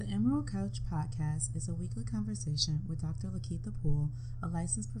Emerald Couch Podcast is a weekly conversation with Dr. Lakeitha Poole, a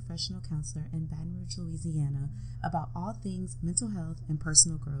licensed professional counselor in Baton Rouge, Louisiana, about all things mental health and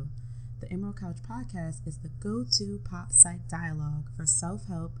personal growth. The Emerald Couch Podcast is the go-to pop psych dialogue for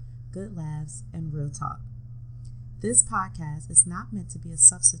self-help, good laughs, and real talk. This podcast is not meant to be a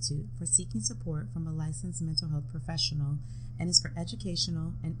substitute for seeking support from a licensed mental health professional and is for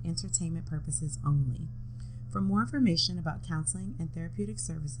educational and entertainment purposes only. For more information about counseling and therapeutic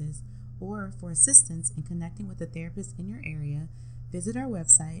services, or for assistance in connecting with a therapist in your area, visit our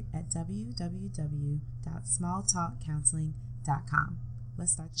website at www.smalltalkcounseling.com.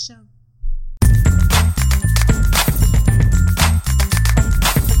 Let's start the show.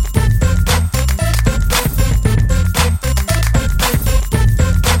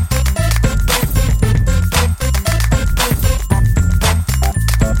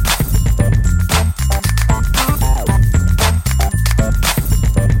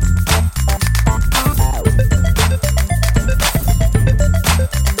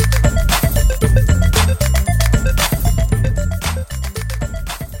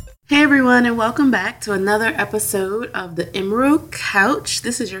 And welcome back to another episode of the Emerald Couch.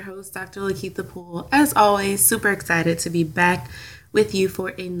 This is your host, Dr. Lakeitha Poole. As always, super excited to be back with you for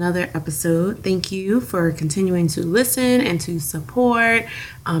another episode. Thank you for continuing to listen and to support.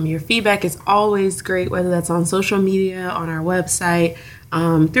 Your feedback is always great, whether that's on social media, on our website,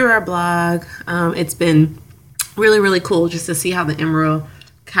 through our blog. It's been really, really cool just to see how the Emerald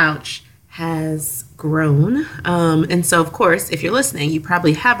Couch has grown. And so, of course, if you're listening, you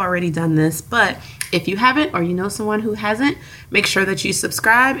probably have already done this, but if you haven't, or you know someone who hasn't, make sure that you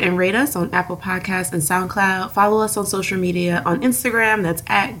subscribe and rate us on Apple Podcasts and SoundCloud. Follow us on social media on Instagram, that's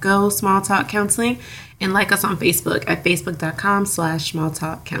at Go Small Talk Counseling, and like us on Facebook at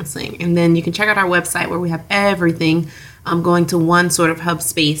facebook.com/smalltalkcounseling. And then you can check out our website where we have everything going to one sort of hub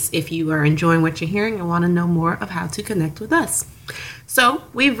space if you are enjoying what you're hearing and want to know more of how to connect with us. So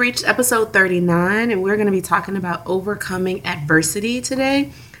we've reached episode 39, and we're going to be talking about overcoming adversity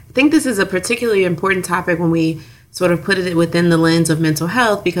today. I think this is a particularly important topic when we sort of put it within the lens of mental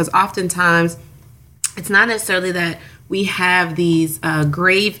health, because oftentimes it's not necessarily that we have these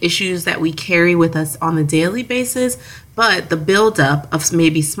grave issues that we carry with us on a daily basis, but the buildup of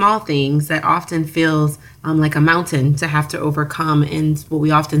maybe small things that often feels like a mountain to have to overcome. And what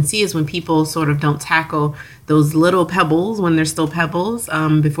we often see is when people sort of don't tackle those little pebbles when they're still pebbles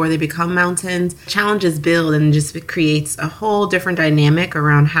before they become mountains, challenges build, and just it creates a whole different dynamic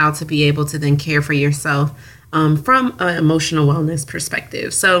around how to be able to then care for yourself from an emotional wellness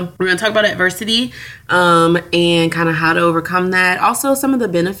perspective. So we're going to talk about adversity and kind of how to overcome that. Also, some of the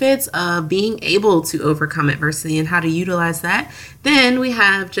benefits of being able to overcome adversity and how to utilize that. Then we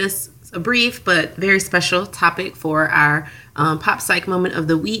have just a brief but very special topic for our Pop Psych Moment of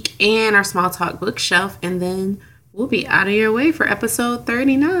the Week and our Small Talk Bookshelf. And then we'll be out of your way for episode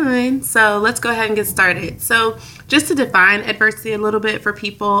 39. So let's go ahead and get started. So just to define adversity a little bit for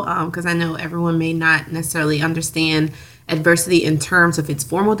people, because I know everyone may not necessarily understand adversity in terms of its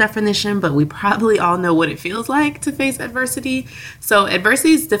formal definition, but we probably all know what it feels like to face adversity. So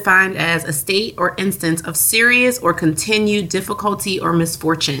adversity is defined as a state or instance of serious or continued difficulty or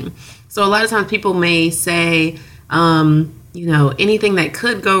misfortune. So a lot of times people may say, anything that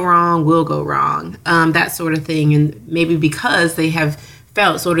could go wrong will go wrong, that sort of thing. And maybe because they have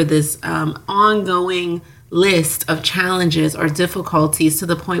felt sort of this ongoing list of challenges or difficulties to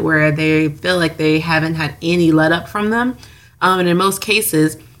the point where they feel like they haven't had any let up from them. And in most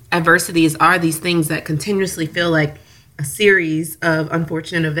cases, adversities are these things that continuously feel like a series of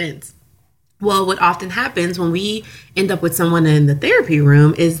unfortunate events. Well, what often happens when we end up with someone in the therapy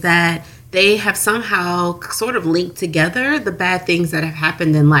room is that they have somehow sort of linked together the bad things that have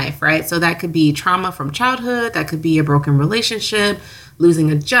happened in life, right? So that could be trauma from childhood, that could be a broken relationship, losing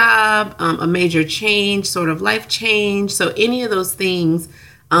a job, a major change, sort of life change. So any of those things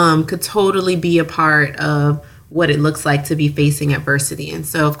could totally be a part of what it looks like to be facing adversity. And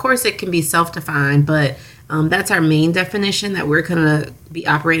so, of course, it can be self-defined, but that's our main definition that we're going to be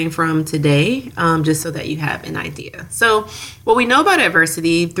operating from today, just so that you have an idea. So what we know about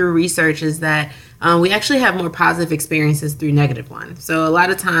adversity through research is that we actually have more positive experiences through negative ones. So a lot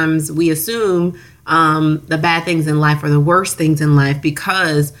of times we assume the bad things in life are the worst things in life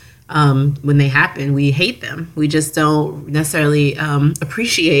because when they happen, we hate them. We just don't necessarily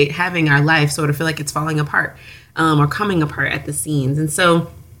appreciate having our life sort of feel like it's falling apart or coming apart at the seams. And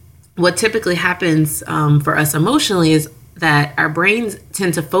so what typically happens for us emotionally is that our brains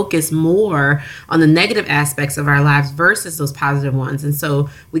tend to focus more on the negative aspects of our lives versus those positive ones. And so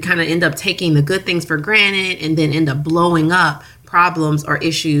we kind of end up taking the good things for granted and then end up blowing up problems or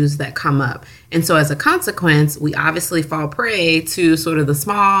issues that come up. And so as a consequence, we obviously fall prey to sort of the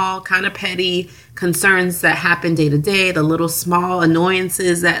small, kind of petty concerns that happen day to day, the little small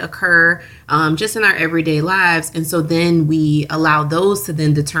annoyances that occur just in our everyday lives. And so then we allow those to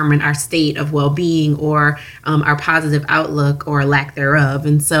then determine our state of well-being or our positive outlook or lack thereof.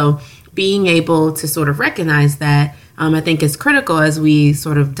 And so being able to sort of recognize that, I think is critical as we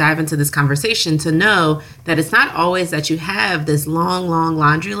sort of dive into this conversation, to know that it's not always that you have this long, long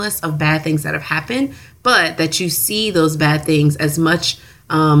laundry list of bad things that have happened, but that you see those bad things as much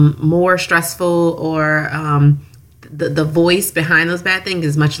more stressful, or the voice behind those bad things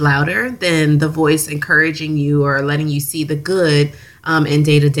is much louder than the voice encouraging you or letting you see the good in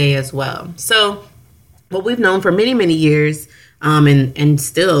day to day as well. So what we've known for many, many years, and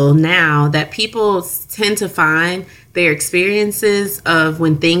still now, that people tend to find their experiences of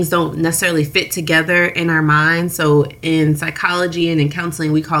when things don't necessarily fit together in our mind. So in psychology and in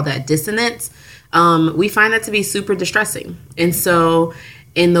counseling, we call that dissonance. We find that to be super distressing. And so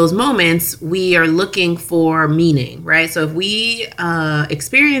in those moments, we are looking for meaning, right? So if we have to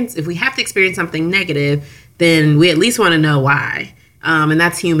experience something negative, then we at least want to know why. And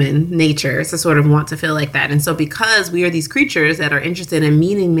that's human nature, to sort of want to feel like that. And so because we are these creatures that are interested in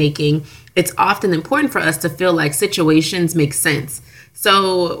meaning making, it's often important for us to feel like situations make sense.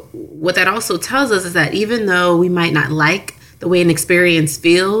 So what that also tells us is that even though we might not like the way an experience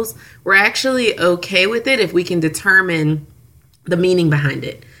feels, we're actually okay with it if we can determine the meaning behind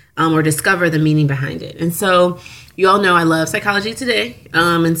it, or discover the meaning behind it. And so you all know I love Psychology Today.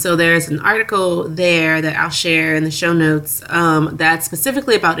 And so there's an article there that I'll share in the show notes that's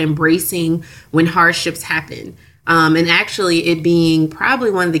specifically about embracing when hardships happen. And actually it being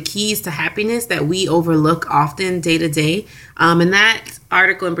probably one of the keys to happiness that we overlook often day to day. And that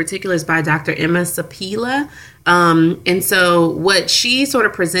article in particular is by Dr. Emma Sapila. And so what she sort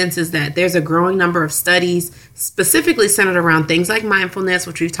of presents is that there's a growing number of studies specifically centered around things like mindfulness,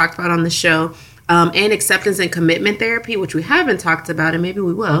 which we've talked about on the show, and acceptance and commitment therapy, which we haven't talked about, and maybe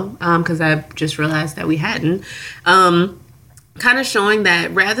we will, because I just realized that we hadn't, kind of showing that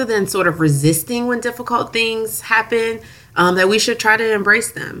rather than sort of resisting when difficult things happen, that we should try to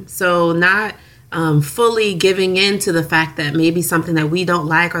embrace them. So not fully giving in to the fact that maybe something that we don't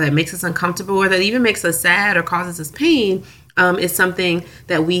like, or that makes us uncomfortable, or that even makes us sad or causes us pain, is something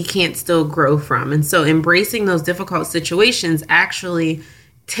that we can't still grow from. And so embracing those difficult situations actually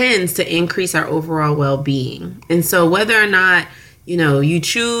tends to increase our overall well-being. And so whether or not, you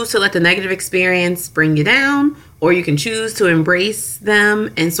choose to let the negative experience bring you down, or you can choose to embrace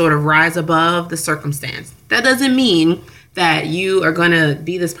them and sort of rise above the circumstance. That doesn't mean that you are going to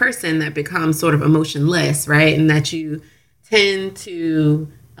be this person that becomes sort of emotionless, right? And that you tend to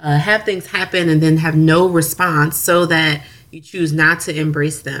have things happen and then have no response, so that you choose not to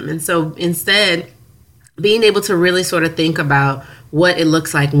embrace them. And so instead, being able to really sort of think about what it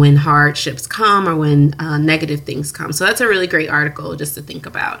looks like when hardships come, or when negative things come. So that's a really great article just to think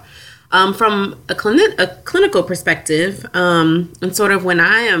about. From a clinical perspective, and sort of when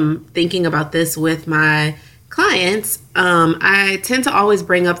I am thinking about this with my clients, I tend to always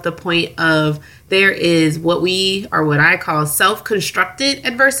bring up the point of there is what I call self-constructed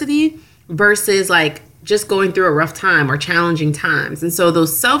adversity versus like just going through a rough time or challenging times. And so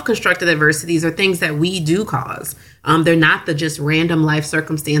those self-constructed adversities are things that we do cause. They're not the just random life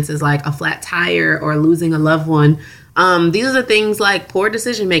circumstances like a flat tire or losing a loved one. These are the things like poor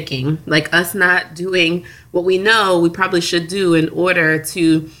decision making, like us not doing what we know we probably should do in order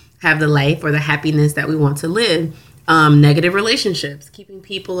to have the life or the happiness that we want to live. Negative relationships, keeping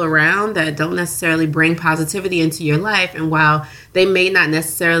people around that don't necessarily bring positivity into your life. And while they may not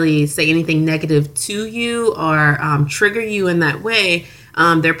necessarily say anything negative to you or trigger you in that way,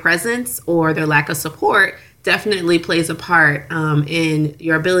 their presence or their lack of support definitely plays a part in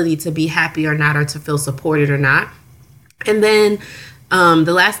your ability to be happy or not, or to feel supported or not. And then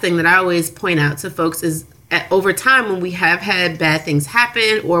the last thing that I always point out to folks is over time, when we have had bad things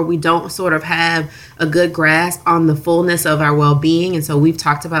happen, or we don't sort of have a good grasp on the fullness of our well-being. And so we've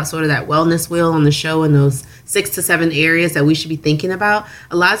talked about sort of that wellness wheel on the show, and those 6 to 7 areas that we should be thinking about.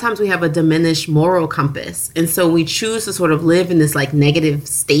 A lot of times we have a diminished moral compass. And so we choose to sort of live in this like negative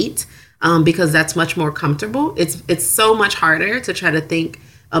state because that's much more comfortable. It's so much harder to try to think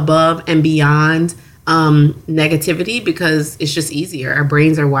above and beyond negativity, because it's just easier. Our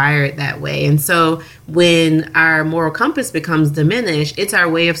brains are wired that way. And so when our moral compass becomes diminished, it's our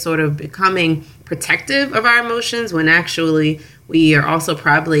way of sort of becoming protective of our emotions, when actually we are also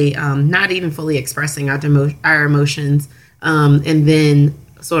probably not even fully expressing our emotions, and then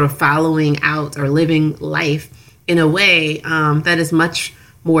sort of following out or living life in a way that is much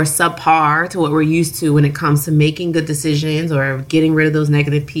more subpar to what we're used to when it comes to making good decisions or getting rid of those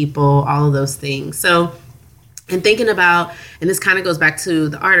negative people, all of those things. So, and thinking about, and this kind of goes back to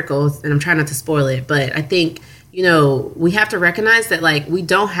the articles, and I'm trying not to spoil it, but I think, we have to recognize that, like, we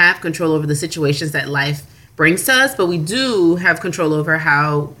don't have control over the situations that life brings to us, but we do have control over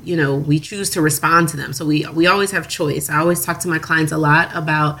how, we choose to respond to them. So we always have choice. I always talk to my clients a lot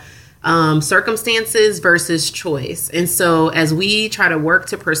about circumstances versus choice. And so as we try to work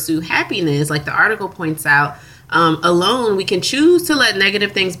to pursue happiness, like the article points out, alone, we can choose to let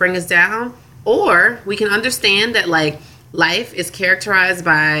negative things bring us down, or we can understand that, like, life is characterized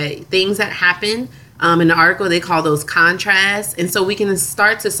by things that happen. In the article, they call those contrasts. And so we can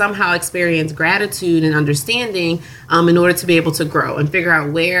start to somehow experience gratitude and understanding in order to be able to grow and figure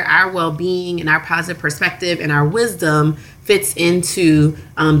out where our well-being and our positive perspective and our wisdom fits into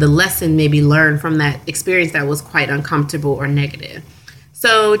the lesson maybe learned from that experience that was quite uncomfortable or negative.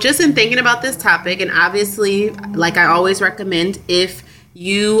 So just in thinking about this topic, and obviously, like I always recommend, if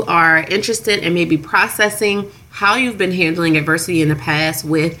you are interested in maybe processing how you've been handling adversity in the past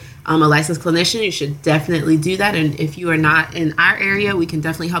with a licensed clinician, you should definitely do that. And if you are not in our area, we can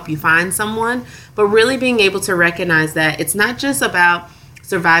definitely help you find someone. But really being able to recognize that it's not just about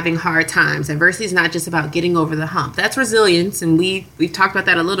surviving hard times. Adversity is not just about getting over the hump. That's resilience, and we've talked about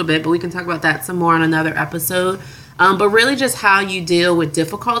that a little bit, but we can talk about that some more on another episode. But really just how you deal with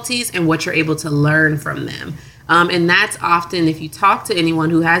difficulties and what you're able to learn from them. And that's often, if you talk to anyone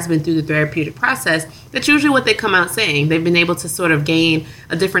who has been through the therapeutic process, that's usually what they come out saying. They've been able to sort of gain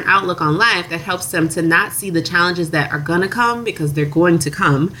a different outlook on life that helps them to not see the challenges that are going to come, because they're going to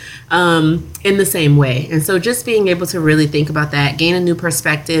come, in the same way. And so just being able to really think about that, gain a new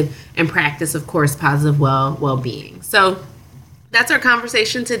perspective, and practice, of course, positive well-being. So that's our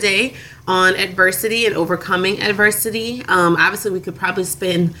conversation today on adversity and overcoming adversity. Obviously, we could probably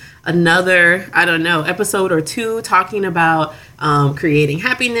spend another, episode or two talking about creating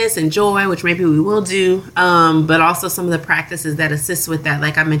happiness and joy, which maybe we will do, but also some of the practices that assist with that,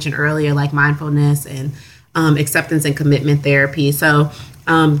 like I mentioned earlier, like mindfulness and acceptance and commitment therapy. So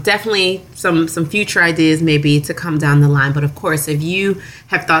definitely some future ideas maybe to come down the line. But of course, if you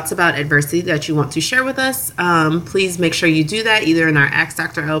have thoughts about adversity that you want to share with us, please make sure you do that either in our Ask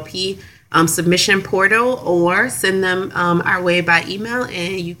Dr. LP submission portal, or send them our way by email,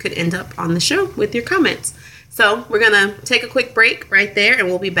 and you could end up on the show with your comments. So we're going to take a quick break right there, and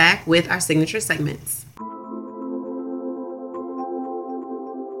we'll be back with our signature segments.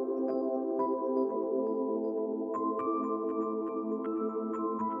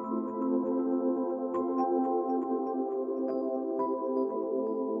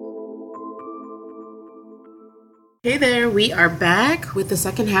 Hey there, we are back with the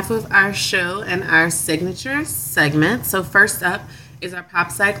second half of our show and our signature segment. So first up is our Pop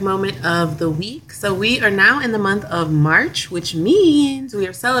Psych moment of the week. So we are now in the month of March, which means we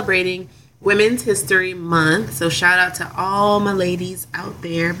are celebrating Women's History Month. So shout out to all my ladies out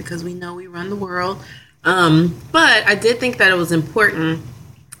there, because we know we run the world. But I did think that it was important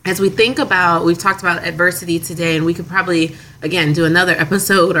as we think about, we've talked about adversity today, and we could probably, again, do another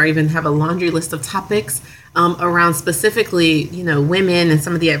episode or even have a laundry list of topics around specifically, women and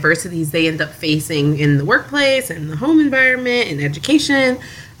some of the adversities they end up facing in the workplace and the home environment and education.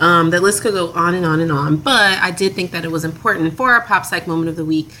 The list could go on and on and on. But I did think that it was important for our Pop Psych moment of the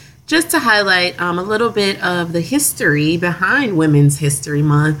week just to highlight a little bit of the history behind Women's History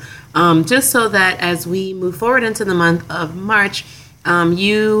Month, just so that as we move forward into the month of March,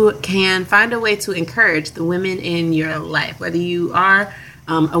 you can find a way to encourage the women in your life, whether you are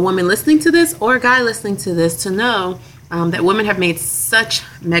a woman listening to this or a guy listening to this, to know that women have made such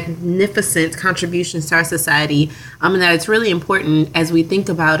magnificent contributions to our society, and that it's really important as we think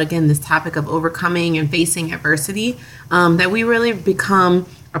about, again, this topic of overcoming and facing adversity, that we really become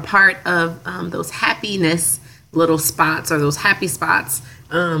a part of those happiness little spots, or those happy spots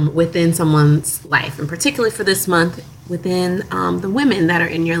within someone's life, and particularly for this month, within the women that are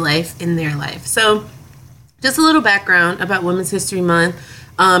in your life, in their life. So just a little background about Women's History Month.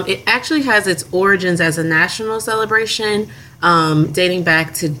 It actually has its origins as a national celebration dating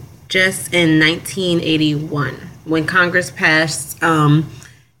back to just in 1981, when Congress passed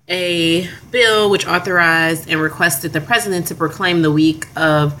a bill which authorized and requested the president to proclaim the week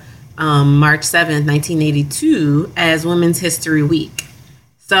of March 7th, 1982 as Women's History Week.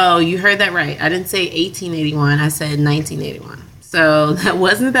 So you heard that right. I didn't say 1881, I said 1981. So that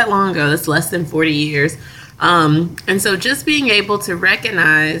wasn't that long ago. That's less than 40 years. And so just being able to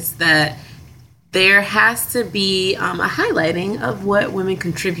recognize that there has to be a highlighting of what women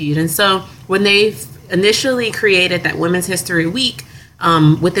contribute. And so when they initially created that Women's History Week,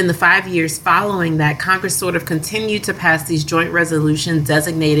 within the 5 years following that, Congress sort of continued to pass these joint resolutions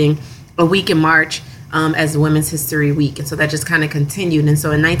designating a week in March as Women's History Week. And so that just kind of continued. And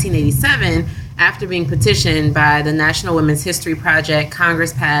so in 1987, after being petitioned by the National Women's History Project,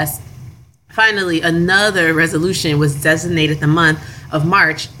 Congress passed finally another resolution was designated the month of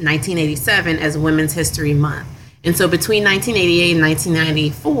March 1987 as Women's History Month. And so between 1988 and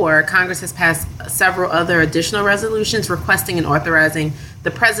 1994, Congress has passed several other additional resolutions requesting and authorizing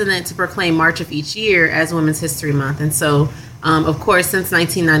the president to proclaim March of each year as Women's History Month. And so, of course, since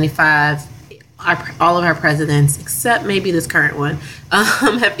 1995, all of our presidents, except maybe this current one,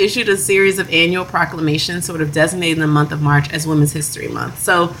 have issued a series of annual proclamations sort of designating the month of March as Women's History Month.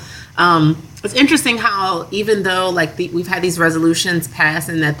 So it's interesting how even though we've had these resolutions passed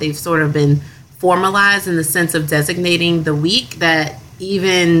and that they've sort of been formalized in the sense of designating the week, that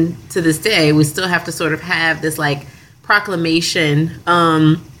even to this day, we still have to sort of have this proclamation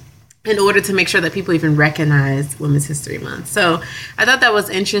in order to make sure that people even recognize Women's History Month. So I thought that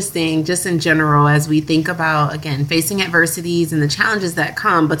was interesting just in general as we think about, again, facing adversities and the challenges that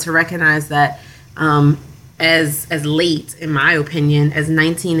come, but to recognize that as late, in my opinion, as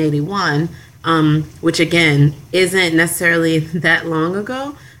 1981, which again isn't necessarily that long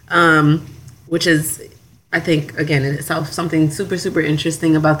ago, which is, I think, again, in itself something super, super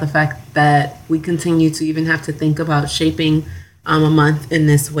interesting about the fact that we continue to even have to think about shaping a month in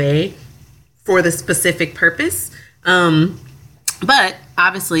this way for the specific purpose. But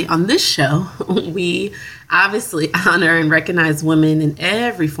obviously on this show, we obviously honor and recognize women in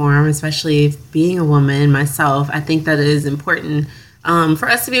every form, especially being a woman myself. I think that it is important for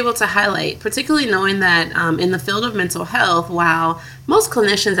us to be able to highlight, particularly knowing that in the field of mental health, while most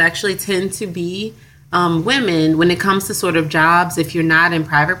clinicians actually tend to be women, when it comes to sort of jobs, if you're not in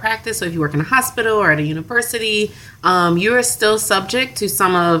private practice, so if you work in a hospital or at a university, you are still subject to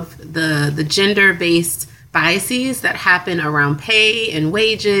some of the gender-based biases that happen around pay and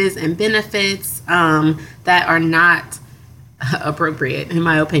wages and benefits that are not appropriate, in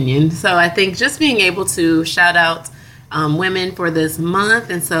my opinion. So I think just being able to shout out women for this month,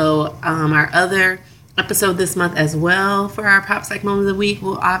 and so our other episode this month as well for our Pop Psych Moment of the Week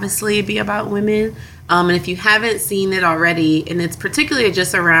will obviously be about women. And if you haven't seen it already, and it's particularly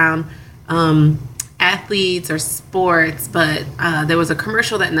just around athletes or sports, but there was a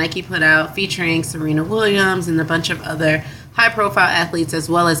commercial that Nike put out featuring Serena Williams and a bunch of other high-profile athletes as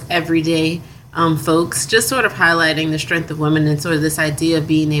well as everyday folks, just sort of highlighting the strength of women and sort of this idea of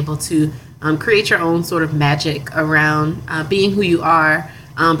being able to create your own sort of magic around being who you are,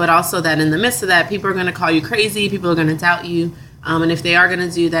 but also that in the midst of that, people are going to call you crazy, people are going to doubt you, and if they are going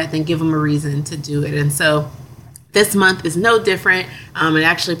to do that, then give them a reason to do it. And so this month is no different. It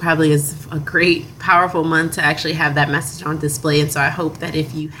actually probably is a great, powerful month to actually have that message on display. And so I hope that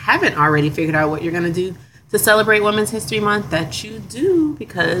if you haven't already figured out what you're going to do to celebrate Women's History Month, that you do,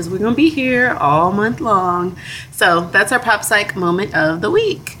 because we're going to be here all month long. So that's our Pop Psych Moment of the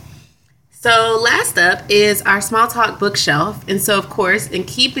Week. So last up is our Small Talk bookshelf. And so, of course, in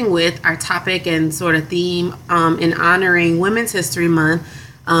keeping with our topic and sort of theme in honoring Women's History Month,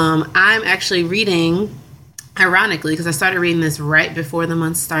 I'm actually reading, ironically, because I started reading this right before the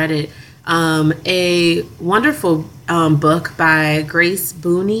month started, a wonderful book by Grace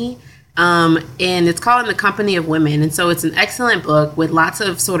Booney, and it's called In the Company of Women. And so it's an excellent book with lots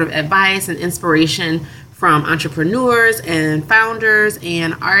of sort of advice and inspiration from entrepreneurs and founders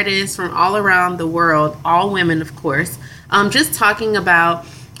and artists from all around the world, all women, of course, just talking about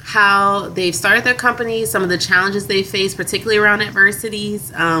how they've started their companies, some of the challenges they face, particularly around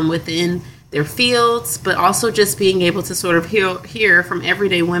adversities within their fields, but also just being able to sort of hear from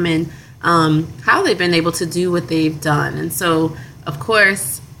everyday women how they've been able to do what they've done. And so, of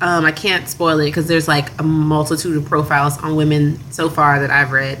course, I can't spoil it because there's like a multitude of profiles on women so far that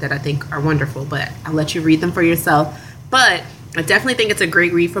I've read that I think are wonderful, but I'll let you read them for yourself. But I definitely think it's a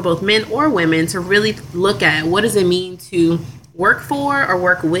great read for both men or women to really look at what does it mean to work for or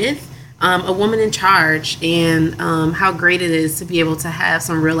work with a woman in charge, and how great it is to be able to have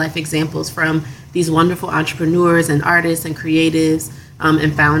some real life examples from these wonderful entrepreneurs and artists and creatives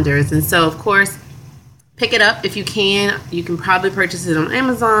and founders. And so, of course, pick it up if you can. You can probably purchase it on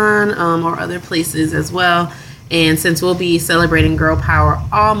Amazon or other places as well. And since we'll be celebrating Girl Power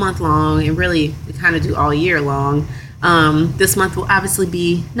all month long, and really we kind of do all year long, this month will obviously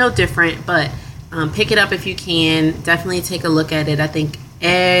be no different, but pick it up if you can. Definitely take a look at it. I think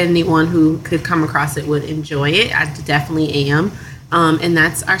anyone who could come across it would enjoy it. I definitely am. And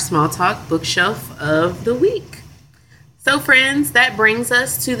that's our Small Talk bookshelf of the week. So, friends, that brings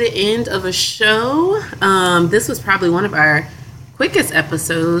us to the end of a show. This was probably one of our quickest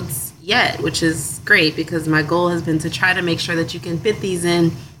episodes yet, which is great because my goal has been to try to make sure that you can fit these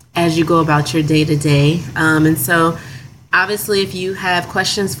in as you go about your day to day. And so, obviously, if you have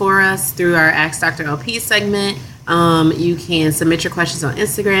questions for us through our Ask Dr. LP segment, you can submit your questions on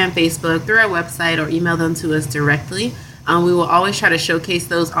Instagram, Facebook, through our website, or email them to us directly. We will always try to showcase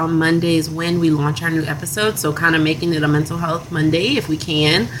those on Mondays when we launch our new episode, so kind of making it a Mental Health Monday if we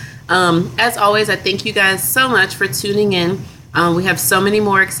can. As always, I thank you guys so much for tuning in. We have so many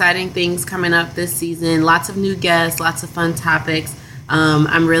more exciting things coming up this season, lots of new guests, lots of fun topics.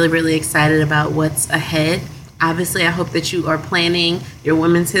 I'm really, really excited about what's ahead. Obviously, I hope that you are planning your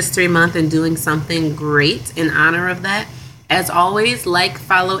Women's History Month and doing something great in honor of that. As always, like,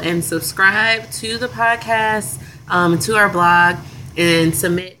 follow, and subscribe to the podcast, to our blog, and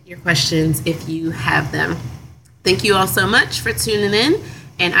submit your questions if you have them. Thank you all so much for tuning in,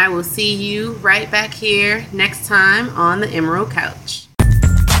 and I will see you right back here next time on the Emerald Couch.